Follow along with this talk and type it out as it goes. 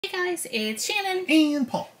Hey guys, it's Shannon and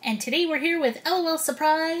Paul, and today we're here with LOL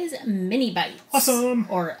Surprise Mini Bites. Awesome!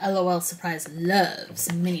 Or LOL Surprise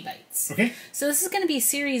Loves Mini Bites. Okay. So this is going to be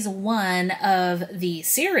series 1 of the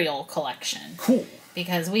cereal collection. Cool.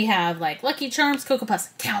 Because we have like Lucky Charms, Cocoa Puffs,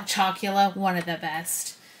 Count Chocula, one of the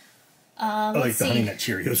best. I like the Honey Nut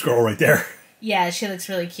Cheerios girl right there. Yeah, she looks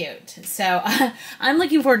really cute. So I'm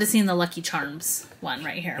looking forward to seeing the Lucky Charms one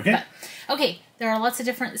right here. Okay. But, okay, there are lots of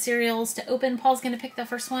different cereals to open. Paul's going to pick the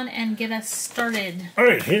first one and get us started. All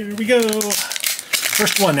right, here we go.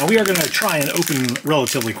 First one. Now we are going to try and open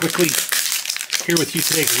relatively quickly here with you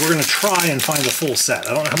today because we're going to try and find the full set.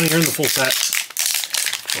 I don't know how many are in the full set.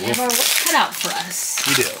 We have our work cut out for us.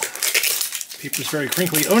 We do. Paper's very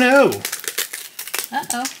crinkly. Oh no!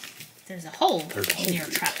 Uh-oh. There's a hole in your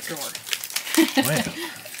trap drawer. Wow. Don't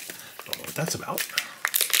know what that's about.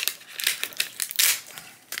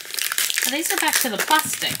 Well, these are back to the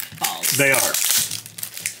plastic balls. They are.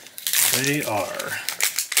 They are.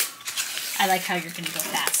 I like how you're going to go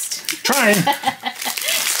fast. Trying.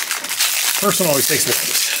 First one always takes the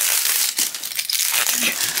longest.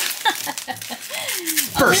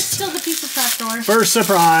 Oh, there's still the piece of trap drawer. First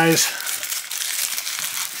surprise.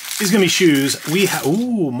 These are going to be shoes. We have,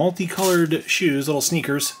 ooh, multicolored shoes, little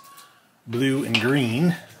sneakers. Blue and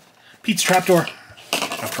green. Pete's trapdoor.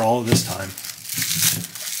 After all of this time.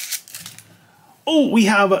 Oh, we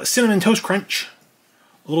have a Cinnamon Toast Crunch.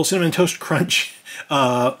 A little Cinnamon Toast Crunch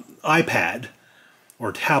iPad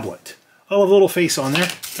or tablet. I love a little face on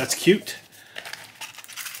there. That's cute.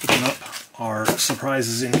 Open up our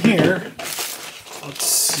surprises in here. Let's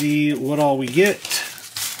see what all we get.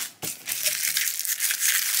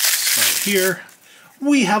 Start here.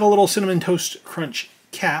 We have a little Cinnamon Toast Crunch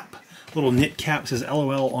cap. Little knit cap, says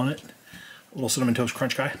LOL on it. A little Cinnamon Toast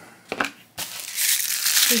Crunch guy.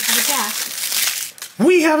 We have a jack.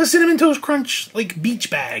 We have a Cinnamon Toast Crunch, like, beach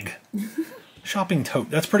bag. Shopping tote.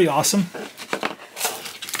 That's pretty awesome.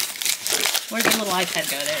 Where'd the little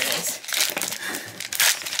iPad go? There it is.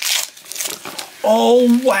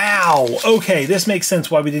 Oh, wow. Okay, this makes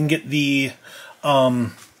sense why we didn't get the,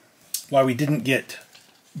 the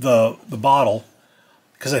bottle.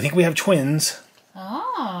 Because I think we have twins.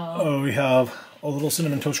 Oh, we have a little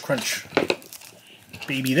Cinnamon Toast Crunch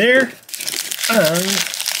baby there. And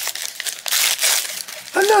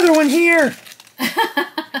another one here.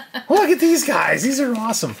 Look at these guys. These are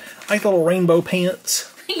awesome. I like the little rainbow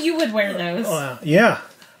pants. You would wear those. Yeah.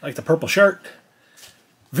 I like the purple shirt.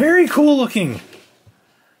 Very cool looking.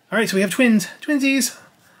 All right, so we have twins. Twinsies.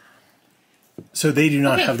 So they do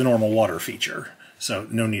not have the normal water feature. So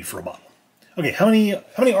no need for a bottle. Okay, how many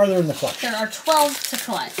are there in the collection? There are 12 to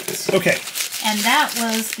collect. Okay. And that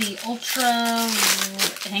was the ultra...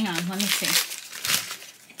 Hang on, let me see.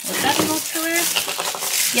 Was that an ultra rare?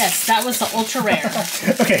 Yes, that was the ultra rare.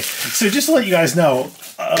 Okay, so just to let you guys know,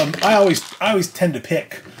 I always tend to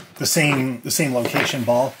pick the same location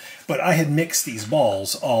ball, but I had mixed these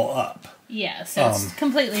balls all up. Yeah, so it's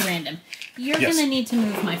completely random. You're going to need to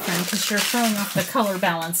move, my friend, because you're throwing off the color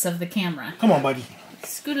balance of the camera. Come on, buddy.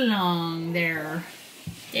 Scoot along there.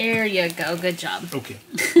 There you go. Good job. Okay.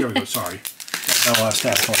 There we go. Sorry. Got a lot of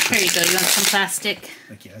staff collection. Here you go. You want some plastic?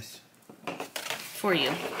 Like, yes. For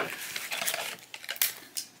you.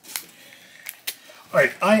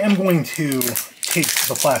 Alright, I am going to take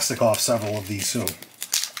the plastic off several of these so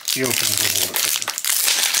the opening is a little bit quicker.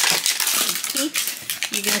 Pete,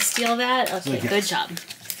 you going to steal that? Okay, Yes. good job.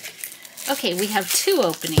 Okay, we have 2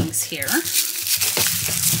 openings here.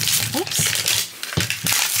 Oops.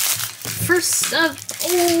 First up,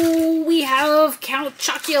 oh, we have Count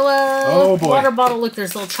Chocula. Oh boy. Water bottle. Look,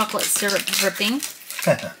 there's a little chocolate syrup dripping.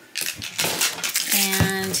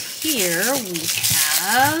 And here we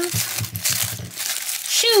have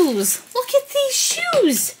shoes. Look at these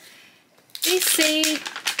shoes. They say,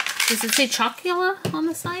 does it say Chocula on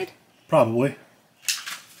the side? Probably.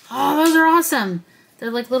 Oh, those are awesome.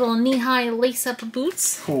 They're like little knee-high lace-up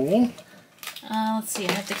boots. Cool. Let's see,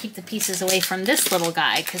 I have to keep the pieces away from this little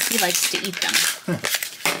guy because he likes to eat them.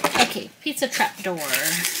 Okay, pizza trapdoor.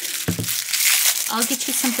 I'll get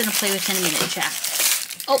you something to play with in a minute, Jack.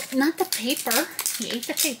 Oh, not the paper. He ate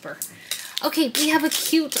the paper. Okay, we have a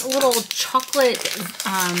cute little chocolate,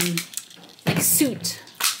 like suit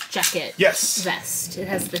jacket. Yes. Vest. It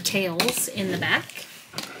has the tails in the back.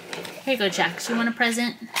 Here you go, Jack. Do you want a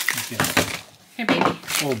present? Yeah. Here, baby.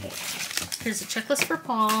 Oh boy. Here's a checklist for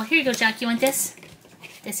Paul. Here you go, Jack. You want this?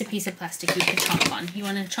 This is a piece of plastic you can chomp on. You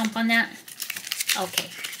want to chomp on that? Okay.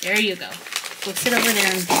 There you go. Go sit over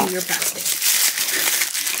there and chew your plastic.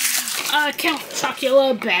 Count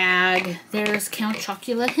Chocula bag. There's Count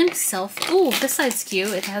Chocula himself. Ooh, this side's cute.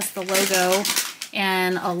 It has the logo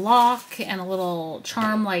and a lock and a little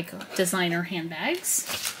charm like designer handbags.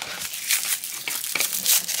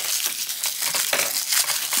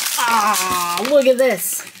 Ah, look at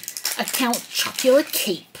this. A Count Chocula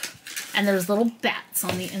cape. And there's little bats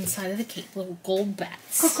on the inside of the cape, little gold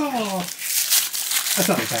bats. That's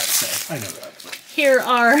not what bats say. I know that. Here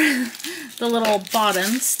are the little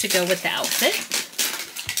bottoms to go with the outfit.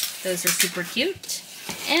 Those are super cute.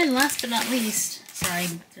 And last but not least, sorry,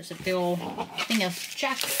 there's a big old thing of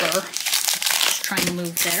Jack fur. Just trying to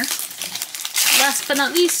move there. Last but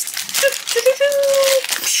not least,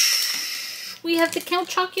 we have the Count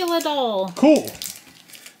Chocula doll. Cool.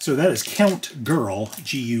 So that is Count Girl,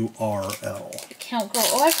 G-U-R-L. Count Girl.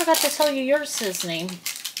 Oh, I forgot to tell you yours name.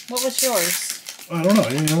 What was yours? I don't know. I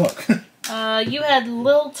didn't even look. You had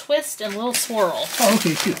Lil Twist and Lil Swirl. Oh,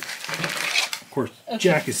 okay, cute. Of course, okay.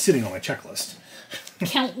 Jack is sitting on my checklist.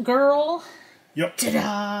 Count Girl. Yep.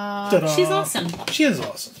 Ta-da! Ta-da! She's awesome. She is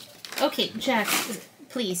awesome. Okay, Jack,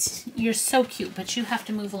 please. You're so cute, but you have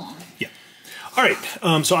to move along. Yeah. All right.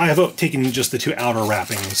 So I have taken just the two outer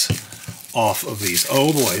wrappings off of these.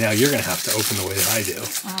 Oh boy, now you're going to have to open the way that I do.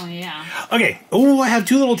 Oh, yeah. Okay. Oh, I have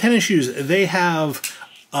two little tennis shoes. They have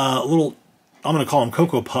little, I'm going to call them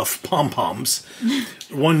Cocoa Puff pom-poms.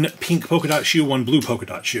 One pink polka dot shoe, one blue polka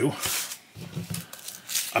dot shoe.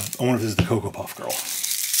 I wonder if this is the Cocoa Puff girl.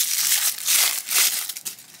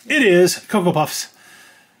 It is Cocoa Puffs.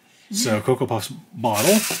 So, Cocoa Puffs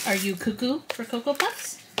bottle. Are you cuckoo for Cocoa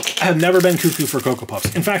Puffs? I have never been cuckoo for Cocoa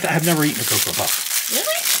Puffs. In fact, I have never eaten a Cocoa Puff. Really?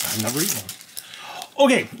 I've never eaten one.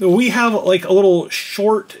 Okay, we have like a little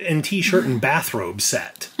short and t-shirt and bathrobe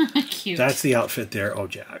set. Cute. That's the outfit there. Oh,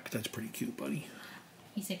 Jack, that's pretty cute, buddy.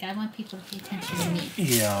 He's like, I want people to pay attention to me.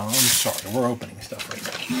 Yeah, I'm sorry. We're opening stuff right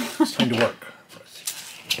now. It's time to work.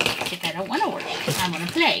 Like, I don't want to work. I want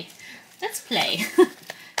to play. Let's play.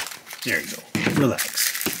 There you go. Relax.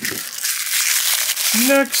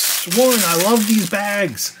 Next one. I love these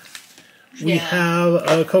bags. We have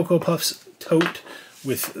a Cocoa Puffs tote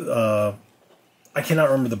with, I cannot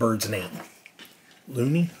remember the bird's name.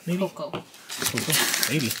 Looney, maybe? Coco. Coco?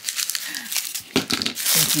 Maybe.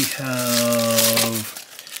 I think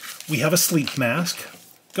we have a sleep mask.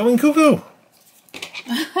 Going cuckoo.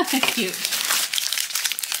 Cute.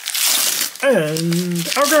 And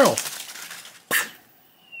our girl.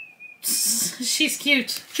 She's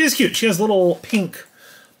cute. She's cute. She has little pink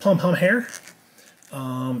pom-pom hair.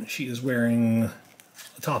 She is wearing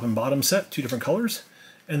a top and bottom set, two different colors,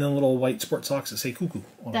 and then little white sport socks that say cuckoo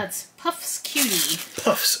on them. That's Puff's Cutie.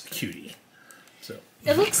 Puff's Cutie. So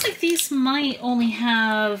It looks like these might only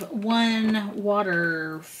have one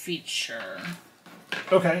water feature.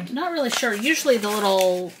 okay. Not really sure. Usually the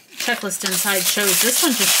little checklist inside shows. This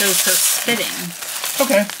one just shows her spitting.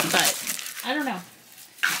 Okay. But I don't know.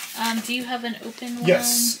 Do you have an open one?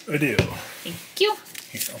 Yes, I do. Thank you.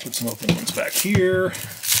 Here, I'll put some open ones back here.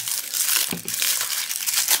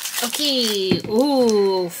 Okay.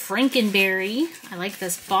 Ooh, Frankenberry. I like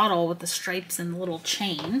this bottle with the stripes and the little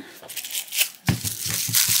chain.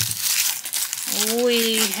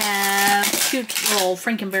 We have cute little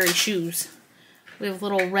Frankenberry shoes. We have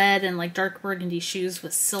little red and like dark burgundy shoes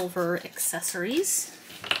with silver accessories.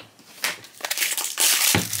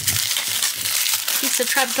 Pizza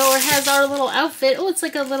Trapdoor has our little outfit. Oh, it's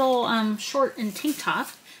like a little short and tank top.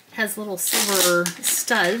 It has little silver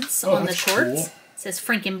studs on the shorts. Cool. It says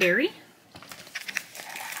Frankenberry.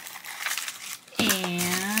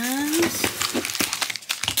 And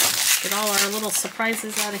get all our little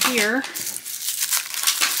surprises out of here.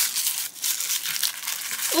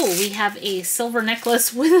 Oh, we have a silver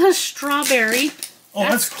necklace with a strawberry. Oh,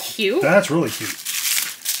 that's cute. That's really cute.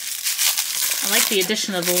 I like the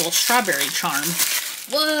addition of the little strawberry charm.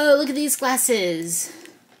 Whoa, look at these glasses.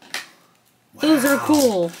 Wow. Those are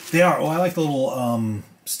cool. They are. Oh, I like the little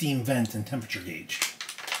steam vent and temperature gauge.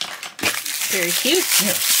 Very cute.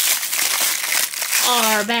 Yeah.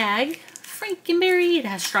 Our bag, Frankenberry. It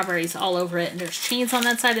has strawberries all over it, and there's chains on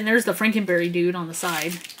that side, and there's the Frankenberry dude on the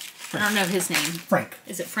side. Frank. I don't know his name. Frank.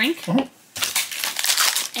 Is it Frank? Uh-huh.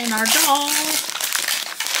 And our doll.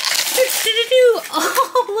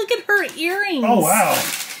 Oh, look at her earrings. Oh, wow.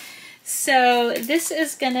 So this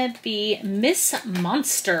is gonna be Miss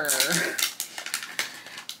Monster.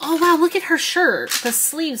 Oh wow, look at her shirt. The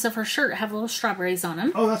sleeves of her shirt have little strawberries on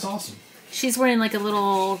them. Oh, that's awesome. She's wearing like a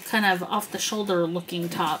little kind of off the shoulder looking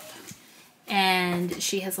top. And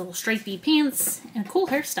she has little stripy pants and a cool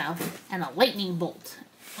hairstyle and a lightning bolt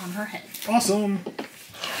on her head. Awesome.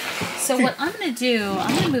 So what I'm gonna do,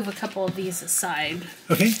 I'm gonna move a couple of these aside.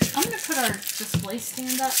 Okay. I'm gonna put our display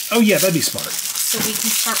stand up. Oh yeah, that'd be smart. so we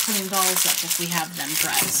can start putting dolls up if we have them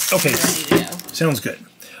dressed. Okay. Ready to go. Sounds good.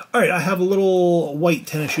 All right, I have a little white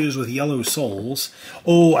tennis shoes with yellow soles.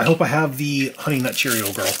 Oh, I hope I have the Honey Nut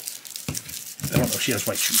Cheerio girl. I don't know if she has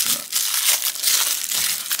white shoes or not.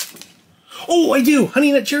 Oh, I do!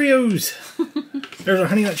 Honey Nut Cheerios! There's our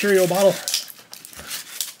Honey Nut Cheerio bottle.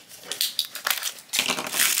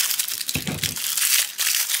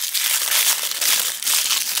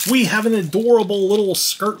 We have an adorable little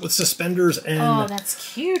skirt with suspenders and oh,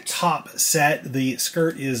 that's cute. top set. The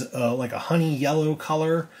skirt is like a honey yellow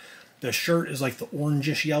color. The shirt is like the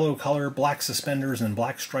orangish yellow color, black suspenders and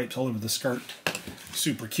black stripes all over the skirt.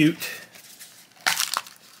 Super cute.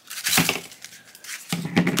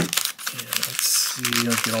 And let's see,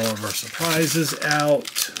 let's get all of our surprises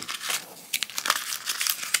out.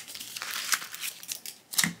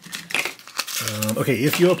 Okay,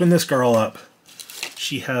 if you open this girl up,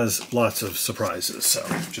 she has lots of surprises, so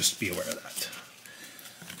just be aware of that.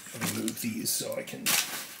 Let me move these so I can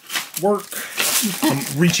work. I'm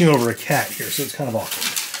reaching over a cat here, so it's kind of awkward.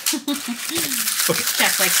 Okay.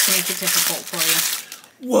 Jack likes to make it difficult for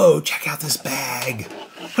you. Whoa, check out this bag.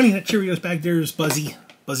 Honey Nut Cheerios bag. There's Buzzy.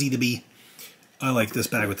 Buzzy the bee. I like this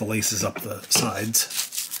bag with the laces up the sides.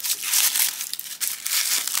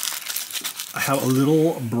 I have a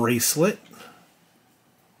little bracelet.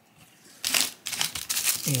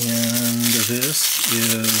 And this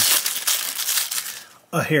is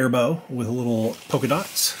a hair bow with little polka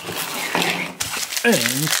dots.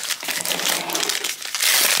 And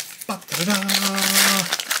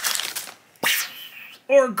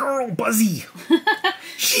our girl Buzzy.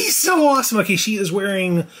 She's so awesome. Okay, she is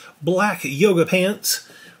wearing black yoga pants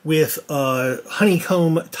with a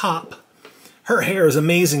honeycomb top. Her hair is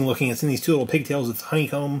amazing looking. It's in these two little pigtails with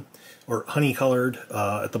honeycomb or honey colored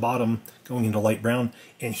at the bottom going into light brown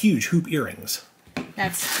and huge hoop earrings.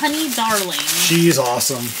 That's Honey Darling. She's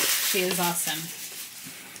awesome. She is awesome.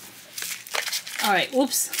 All right,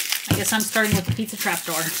 whoops. I guess I'm starting with the pizza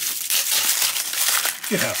trapdoor.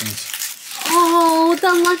 It happens. Oh,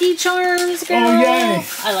 the Lucky Charms, girl. Oh, yay.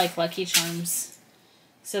 I like Lucky Charms.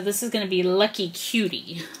 So this is going to be Lucky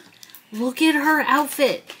Cutie. Look at her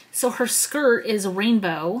outfit. So her skirt is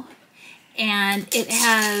rainbow, and it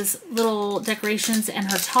has little decorations,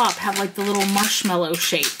 and her top have like the little marshmallow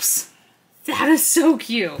shapes. That is so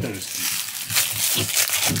cute. That is cute.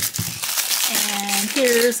 And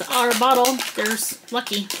here's our bottle. There's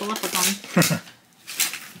Lucky, the leprechaun.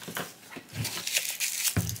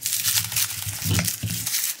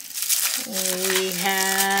 We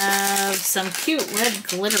have some cute red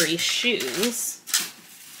glittery shoes.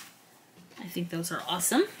 I think those are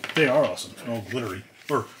awesome. They are awesome. They're all glittery.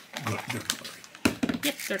 Or, they're glittery.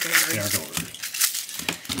 Yep, they're glittery. They are glittery.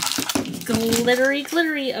 Glittery,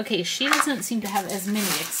 glittery. Okay, she doesn't seem to have as many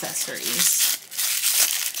accessories.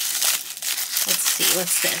 Let's see,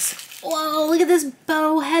 what's this? Whoa, look at this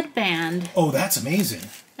bow headband. Oh, that's amazing.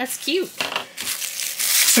 That's cute.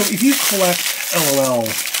 So if you collect LOL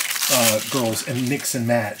girls and mix and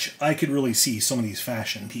match, I could really see some of these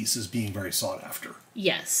fashion pieces being very sought after.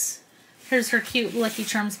 Yes. Here's her cute Lucky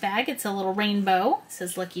Charms bag. It's a little rainbow. It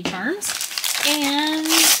says Lucky Charms. And...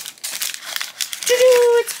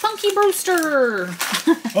 doo-doo, it's Punky Brewster.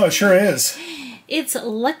 Oh, it sure is. It's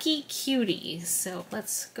Lucky Cutie. So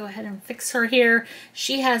let's go ahead and fix her here.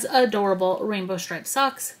 She has adorable rainbow striped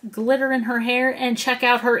socks, glitter in her hair, and check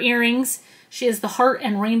out her earrings. She has the heart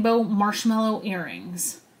and rainbow marshmallow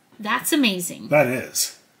earrings. That's amazing. That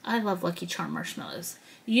is. I love Lucky Charm marshmallows.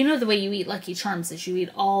 You know the way you eat Lucky Charms is you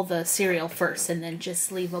eat all the cereal first and then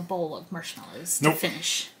just leave a bowl of marshmallows to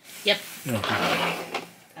finish. Yep.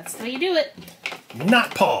 That's the way you do it.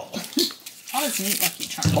 Not Paul. Paul doesn't eat Lucky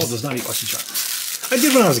Charms. Paul does not eat Lucky Charms. I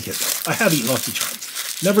did when I was a kid, though. I have eaten Lucky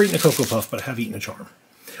Charms. Never eaten a Cocoa Puff, but I have eaten a charm.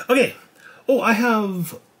 Okay. Oh, I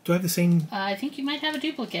have... Do I have the same? I think you might have a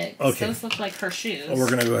duplicate. Okay. Those look like her shoes. Well, we're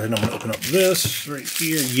going to go ahead and I'm going to open up this right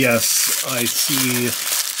here. Yes, I see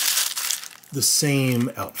the same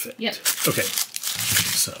outfit. Yep. Okay.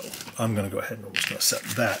 So I'm going to go ahead and I'm just going to set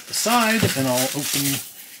that aside and I'll open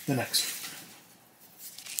the next one.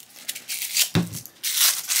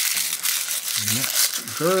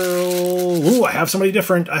 Next girl. Ooh, I have somebody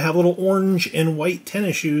different. I have little orange and white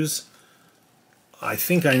tennis shoes. I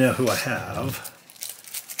think I know who I have.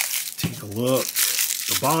 Take a look.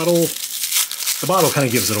 The bottle. The bottle kind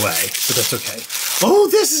of gives it away, but that's okay. Oh,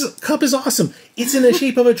 cup is awesome. It's in the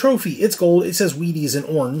shape of a trophy. It's gold. It says Wheaties in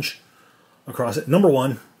orange across it. Number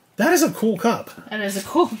 1. That is a cool cup. That is a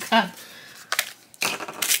cool cup.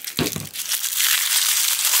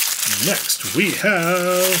 Next, we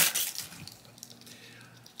have...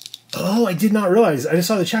 Oh, I did not realize. I just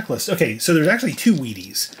saw the checklist. Okay, so there's actually 2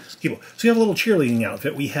 Wheaties. People. So you have a little cheerleading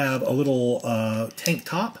outfit. We have a little tank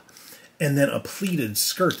top, and then a pleated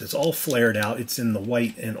skirt that's all flared out. It's in the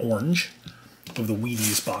white and orange of the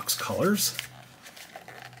Wheaties box colors.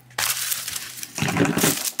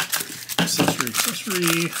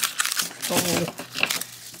 Accessory, doll,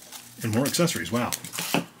 and more accessories. Wow.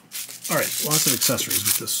 All right, lots of accessories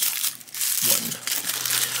with this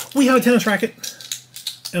one. We have a tennis racket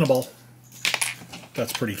and a ball.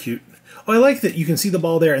 That's pretty cute. Oh, I like that you can see the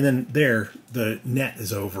ball there, and then there the net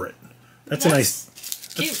is over it. That's a nice.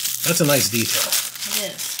 Cute. That's a nice detail.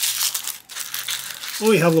 It is. Oh,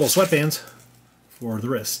 we have little sweatbands for the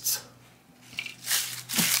wrists.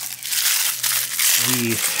 We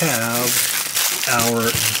have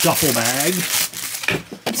our duffel bag,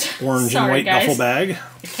 orange and white duffel bag.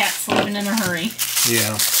 The cat's leaving in a hurry.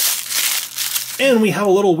 Yeah. And we have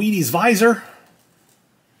a little Wheaties visor.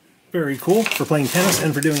 Very cool for playing tennis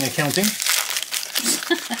and for doing accounting.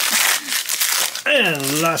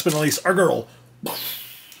 And last but not least, our girl.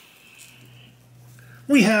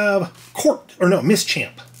 We have Miss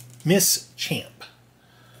Champ. Miss Champ.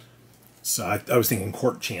 So I was thinking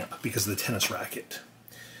Court Champ because of the tennis racket.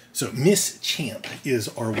 So Miss Champ is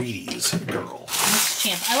our Wheaties girl. Miss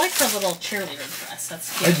Champ. I like her little cheerleader dress.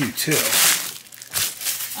 That's cute. I do too.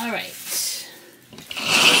 All right.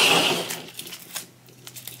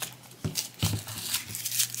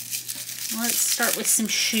 Let's start with some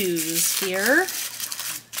shoes here.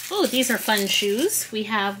 Oh, these are fun shoes. We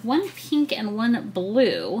have one pink and one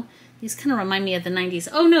blue. These kind of remind me of the 90s.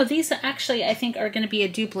 Oh no, these actually I think are going to be a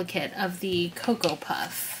duplicate of the Cocoa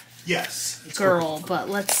Puff girl, but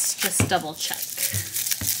let's just double check.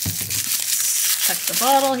 Check the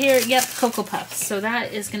bottle here. Yep, Cocoa Puff. So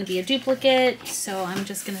that is going to be a duplicate. So I'm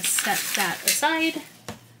just going to set that aside.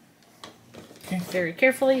 Okay. Very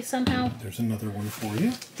carefully somehow. There's another one for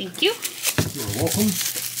you. Thank you. You're welcome.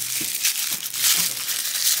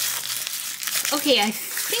 Okay, I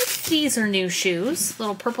think these are new shoes.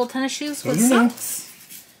 Little purple tennis shoes with socks.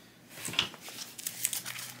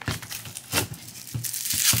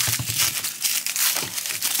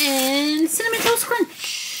 And Cinnamon Toast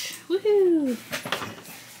Crunch. Woohoo!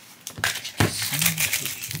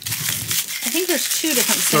 I think there's 2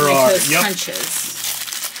 different Cinnamon Toast Crunches.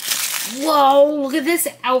 Whoa, look at this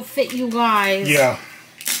outfit, you guys. Yeah.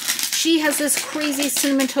 She has this crazy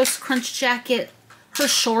Cinnamon Toast Crunch jacket. Her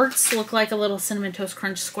shorts look like a little Cinnamon Toast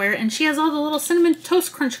Crunch square, and she has all the little Cinnamon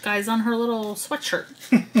Toast Crunch guys on her little sweatshirt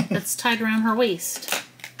that's tied around her waist.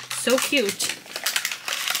 So cute.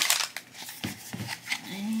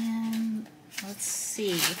 And let's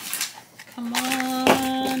see. Come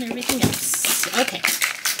on, everything else. Okay.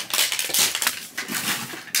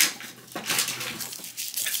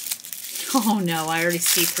 Oh no, I already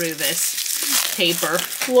see through this paper.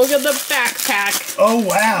 Look at the backpack. Oh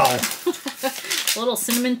wow. Little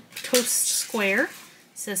Cinnamon Toast Square. It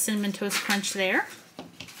says Cinnamon Toast Crunch there.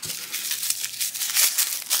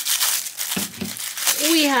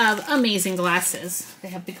 We have amazing glasses. They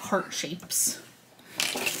have big heart shapes.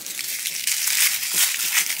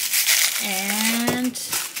 And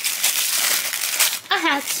a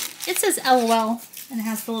hat. It says LOL, and it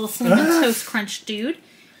has the little Cinnamon Toast Crunch dude.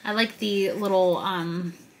 I like the little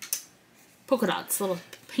polka dots, little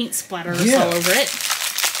paint splatters all over it.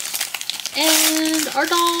 And our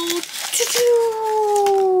doll.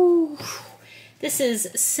 This is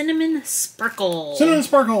Cinnamon Sparkle. Cinnamon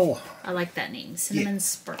Sparkle. I like that name, Cinnamon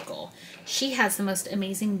Sparkle. She has the most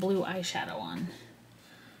amazing blue eyeshadow on.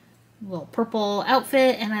 Little purple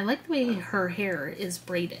outfit, and I like the way her hair is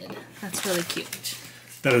braided. That's really cute.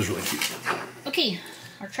 That is really cute. Okay,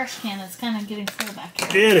 our trash can is kind of getting full back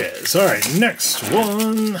here. It is. All right, next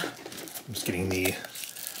one. I'm just getting the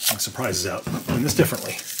surprises out. Doing this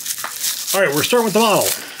differently. All right, we're starting with the bottle.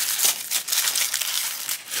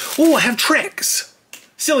 Oh, I have tricks.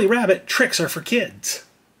 Silly rabbit, tricks are for kids.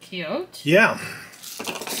 Cute. Yeah.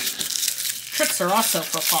 Tricks are also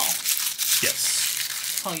for Paul.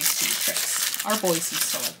 Yes. Paul used to do tricks. Our boys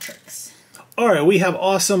used to love tricks. All right, we have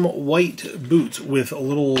awesome white boots with a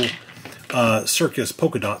little circus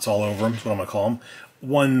polka dots all over them. That's what I'm going to call them.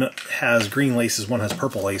 One has green laces, one has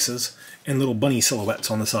purple laces, and little bunny silhouettes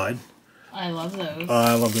on the side. I love those.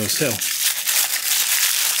 I love those too.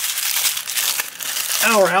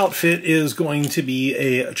 Our outfit is going to be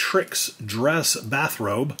a Trix dress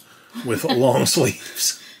bathrobe with long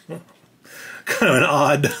sleeves. Kind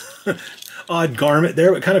of an odd garment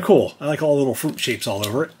there, but kind of cool. I like all the little fruit shapes all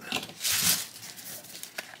over it.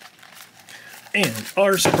 And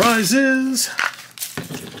our surprises.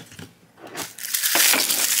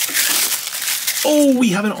 Oh, we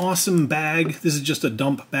have an awesome bag. This is just a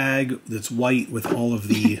dump bag that's white with all of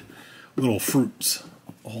the little fruits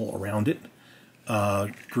all around it.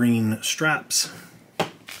 Green straps.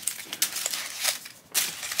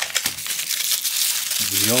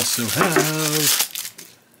 We also have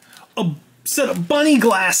a set of bunny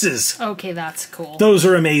glasses. Okay, that's cool. Those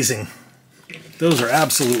are amazing. Those are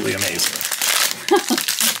absolutely amazing.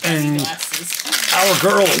 And glasses. our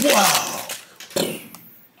girl, wow!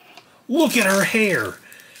 Look at her hair.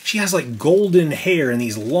 She has like golden hair and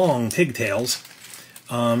these long pigtails.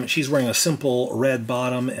 She's wearing a simple red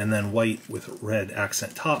bottom and then white with red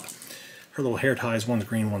accent top. Her little hair ties, one's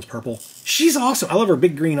green, one's purple. She's awesome. I love her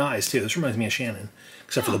big green eyes too. This reminds me of Shannon,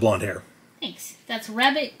 except for the blonde hair. Thanks. That's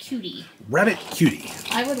Rabbit Cutie. Rabbit Cutie.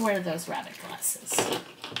 I would wear those rabbit glasses.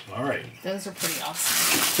 All right. Those are pretty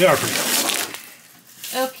awesome. They are pretty awesome.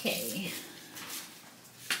 Okay.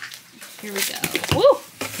 Here we go. Woo!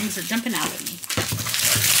 Things are jumping out at me.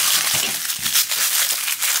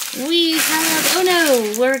 We have, oh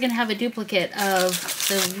no, we're going to have a duplicate of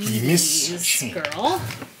the Wheaties girl.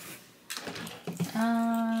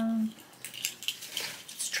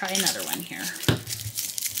 Let's try another one here.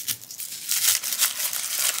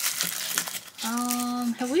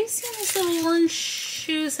 Have we seen these little orange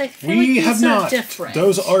shoes? I feel like these are different.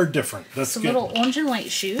 Those are different. That's good. Good. Little orange and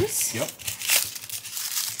white shoes. Yep.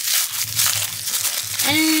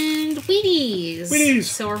 And Wheaties. Wheaties.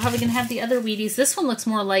 So we're probably going to have the other Wheaties. This one looks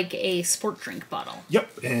more like a sport drink bottle.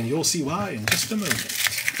 Yep, and you'll see why in just a moment.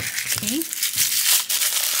 Okay.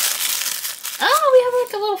 Oh, we have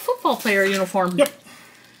like a little football player uniform. Yep.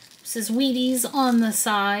 This is Wheaties on the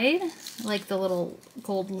side, like the little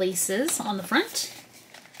gold laces on the front.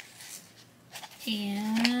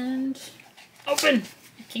 And open.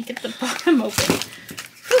 I can't get the bottom open.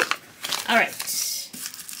 Whew. All right.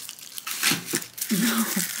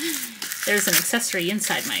 There's an accessory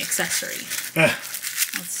inside my accessory.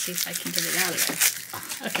 Let's see if I can get it out of there.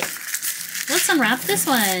 Okay. Let's unwrap this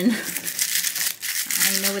one.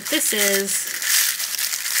 I know what this is.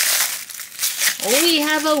 Oh, we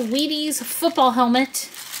have a Wheaties football helmet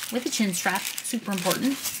with a chin strap. Super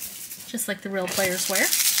important. Just like the real players wear.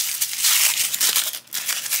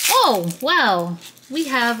 Oh, wow. We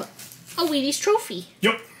have a Wheaties trophy.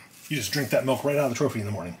 Yep. You just drink that milk right out of the trophy in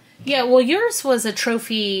the morning. Yeah, well, yours was a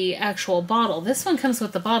trophy actual bottle. This one comes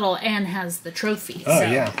with the bottle and has the trophy. Oh, so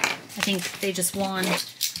yeah. I think they just won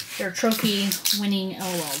their trophy winning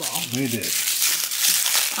LOL doll. They did.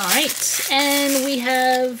 All right, and we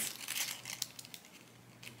have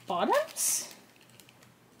bottoms?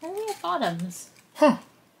 Why do we have bottoms? Huh.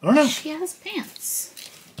 I don't know. She has pants.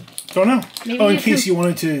 Don't know. Maybe in case you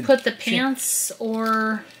wanted to put the pants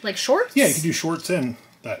or like shorts? Yeah, you could do shorts and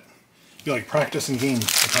that. Be like practice and game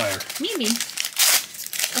attire. Maybe.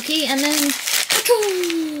 Okay, and then...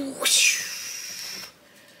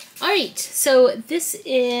 Alright, so this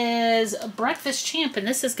is Breakfast Champ, and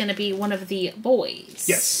this is going to be one of the boys.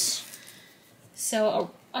 Yes.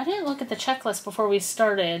 So, I didn't look at the checklist before we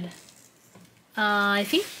started. I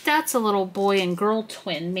think that's a little boy and girl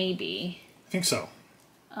twin, maybe. I think so.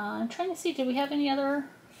 I'm trying to see, did we have any other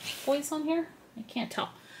boys on here? I can't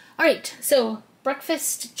tell. Alright, so...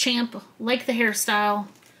 Breakfast Champ, like the hairstyle,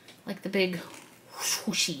 like the big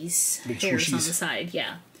whooshies, big hairs swooshies on the side,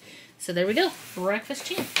 yeah. So there we go, Breakfast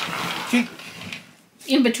Champ. Okay.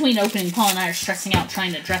 In between opening, Paul and I are stressing out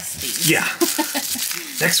trying to dress these. Yeah.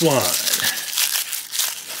 Next one.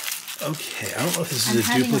 Okay, I don't know if this is a duplicate.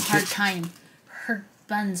 I'm having a hard time. Her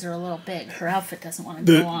buns are a little big. Her outfit doesn't want to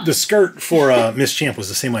go on. The skirt for Miss Champ was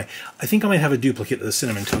the same way. I think I might have a duplicate of the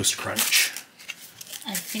Cinnamon Toast Crunch.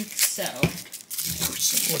 I think so.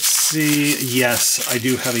 Let's see. Yes, I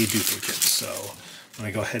do have a duplicate. So I'm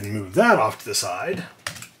going to go ahead and move that off to the side.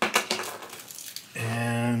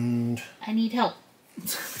 And I need help. I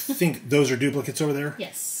think those are duplicates over there?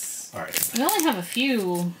 Yes. All right. We only have a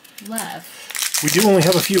few left. We do only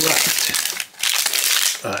have a few left.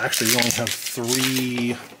 Actually, we only have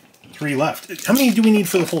three left. How many do we need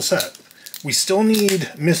for the full set? We still need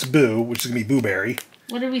Miss Boo, which is going to be Boo Berry.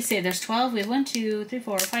 What did we say? There's 12. We have 1, 2, 3,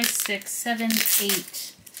 4, 5, 6, 7,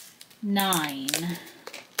 8, 9.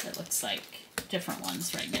 It looks like different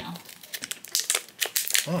ones right now.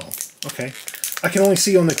 Oh, okay. I can only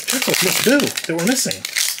see on the checklist Miss Boo that we're missing.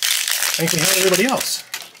 I think we have everybody else.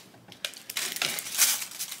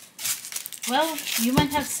 Well, you might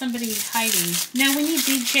have somebody hiding. Now we need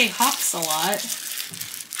DJ Hops a lot.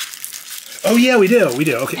 Oh yeah, we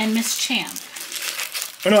do. Okay. And Miss Champ.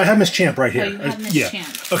 Oh no, I have Miss Champ right here. Oh, you have Miss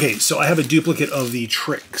Champ. Okay, so I have a duplicate of the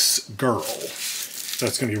Tricks girl. So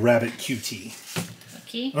it's going to be Rabbit QT.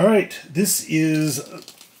 Okay. All right, this is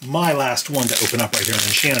my last one to open up right here, and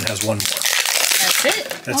then Shannon has one more. That's it?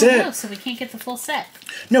 That's it. No, so we can't get the full set.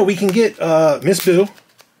 No, we can get Miss Boo,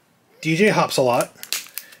 DJ Hops a Lot,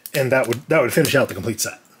 and that would finish out the complete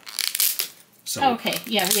set. So, okay,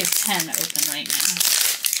 yeah, we have 10 open right now.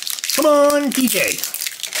 Come on, DJ.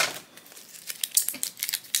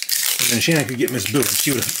 And then Shannon could get Miss Boo, and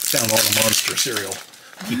she would have found all the monster cereal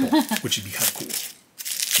people, which would be kind of cool.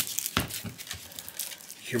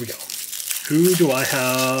 Here we go. Who do I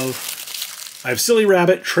have? I have Silly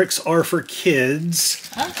Rabbit, Tricks Are for Kids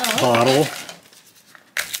bottle.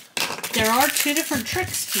 There are 2 different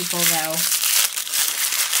Tricks people, though.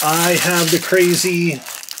 I have the crazy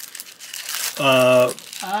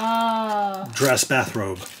dress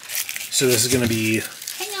bathrobe. So this is going to be...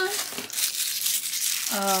 Hang on.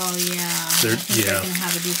 Oh, yeah. I think I can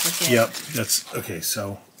have a duplicate. Yep. That's... Okay,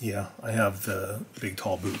 so, yeah. I have the big,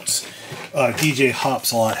 tall boots. DJ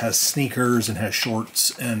Hops a Lot has sneakers and has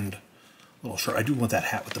shorts and a little shirt. I do want that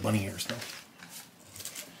hat with the bunny ears, though.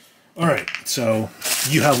 All right. So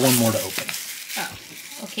you have one more to open. Oh,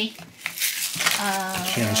 okay.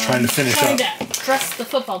 Shannon's trying to finish up. Trying to dress the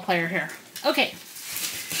football player here. Okay.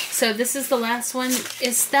 So this is the last one.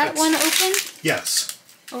 Is that one open? Yes.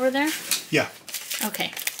 Over there? Yeah.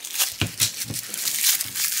 Okay.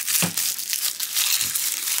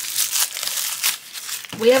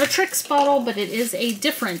 We have a Trix bottle, but it is a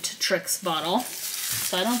different Trix bottle.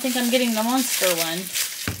 So I don't think I'm getting the monster one.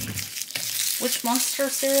 Which monster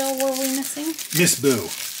cereal were we missing? Miss Boo.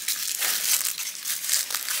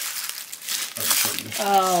 I'll show you.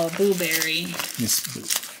 Oh, Booberry. Miss Boo.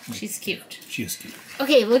 She's cute. She is cute.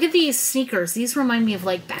 Okay, look at these sneakers. These remind me of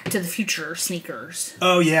like Back to the Future sneakers.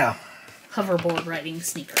 Oh, yeah. Hoverboard riding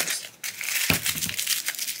sneakers.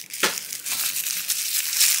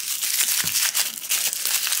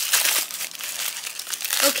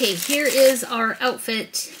 Okay, here is our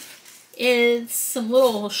outfit. It's some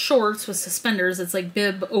little shorts with suspenders. It's like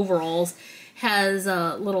bib overalls. Has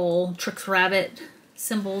little Trix Rabbit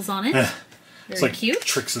symbols on it. It's like cute.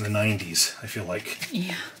 Tricks in the 90s, I feel like.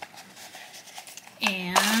 Yeah.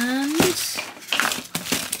 And let's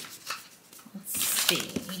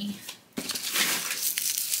see.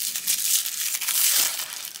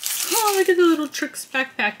 Oh, look at the little Trix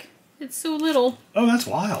backpack. It's so little. Oh, that's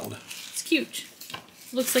wild. It's cute.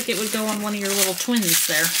 Looks like it would go on one of your little twins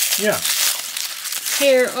there. Yeah.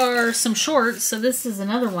 Here are some shorts. So this is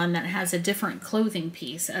another one that has a different clothing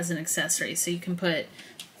piece as an accessory. So you can put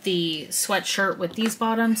the sweatshirt with these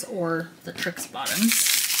bottoms or the Trix bottoms.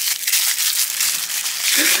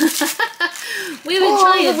 We have a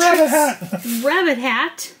giant rabbit hat. Rabbit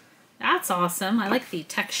hat. That's awesome. I like the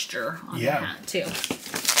texture on the hat too.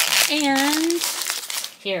 And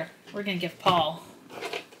here, we're going to give Paul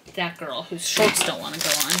that girl whose shorts don't want to go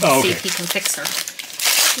on. See if he can fix her.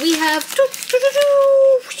 We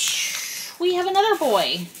have another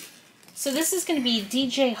boy. So this is going to be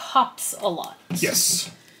DJ Hops a Lot. Yes.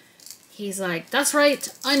 He's like, that's right,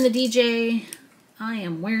 I'm the DJ. I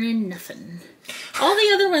am wearing nothing. All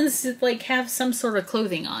the other ones like have some sort of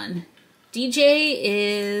clothing on. DJ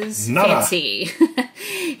is fancy.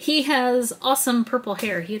 He has awesome purple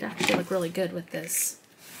hair. He'd actually look really good with this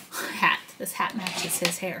hat. This hat matches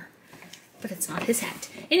his hair. But it's not his hat.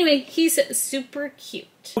 Anyway, he's super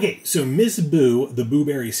cute. Okay, so Miss Boo, the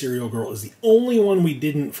Booberry cereal girl, is the only one we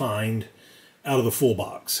didn't find out of the full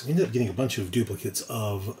box. We ended up getting a bunch of duplicates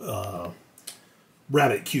of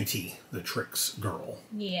Rabbit QT, the Trix girl.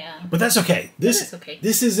 Yeah. But that's okay.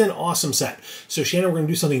 This is an awesome set. So Shannon, we're going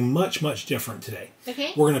to do something much, much different today.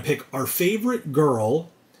 Okay. We're going to pick our favorite girl,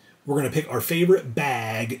 we're going to pick our favorite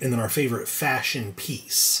bag, and then our favorite fashion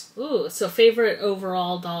piece. Ooh, so favorite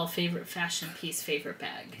overall doll, favorite fashion piece, favorite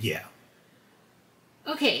bag. Yeah.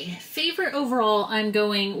 Okay, favorite overall, I'm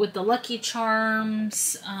going with the Lucky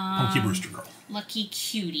Charms. Punky Brewster girl. Lucky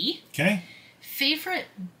Cutie. Okay. Favorite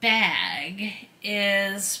bag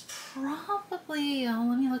is probably... Oh,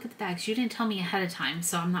 let me look at the bags. You didn't tell me ahead of time,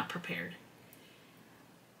 so I'm not prepared.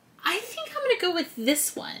 I think I'm going to go with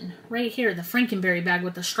this one right here, the Frankenberry bag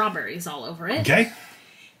with the strawberries all over it. Okay.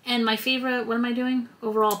 And my favorite, what am I doing?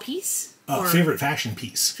 Overall piece? Favorite fashion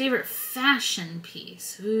piece. Favorite fashion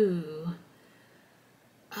piece. Ooh.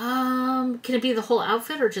 Can it be the whole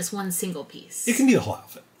outfit or just one single piece? It can be the whole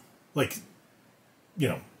outfit. Like, you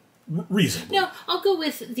know, reasonable. No, I'll go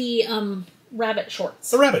with the rabbit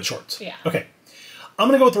shorts. The rabbit shorts. Yeah. Okay. I'm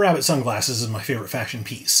going to go with the rabbit sunglasses as my favorite fashion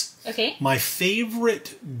piece. Okay. My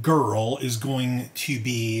favorite girl is going to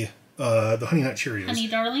be the Honey Nut Cheerios. Honey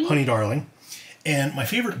Darling? Honey Darling. And my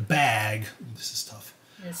favorite bag... This is tough.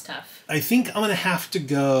 It is tough. I think I'm going to have to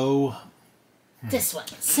go... This one,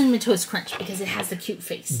 Cinnamon Toast Crunch, because it has the cute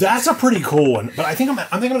face. That's a pretty cool one, but I think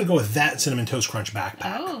I'm going to go with that Cinnamon Toast Crunch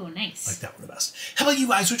backpack. Oh, nice. I like that one the best. How about you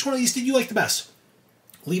guys? Which one of these did you like the best?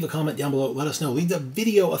 Leave a comment down below. Let us know. Leave the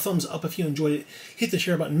video a thumbs up if you enjoyed it. Hit the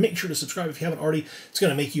share button. Make sure to subscribe if you haven't already. It's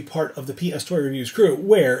going to make you part of the PS Toy Reviews crew,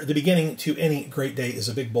 where the beginning to any great day is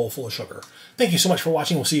a big bowl full of sugar. Thank you so much for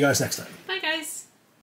watching. We'll see you guys next time. Bye.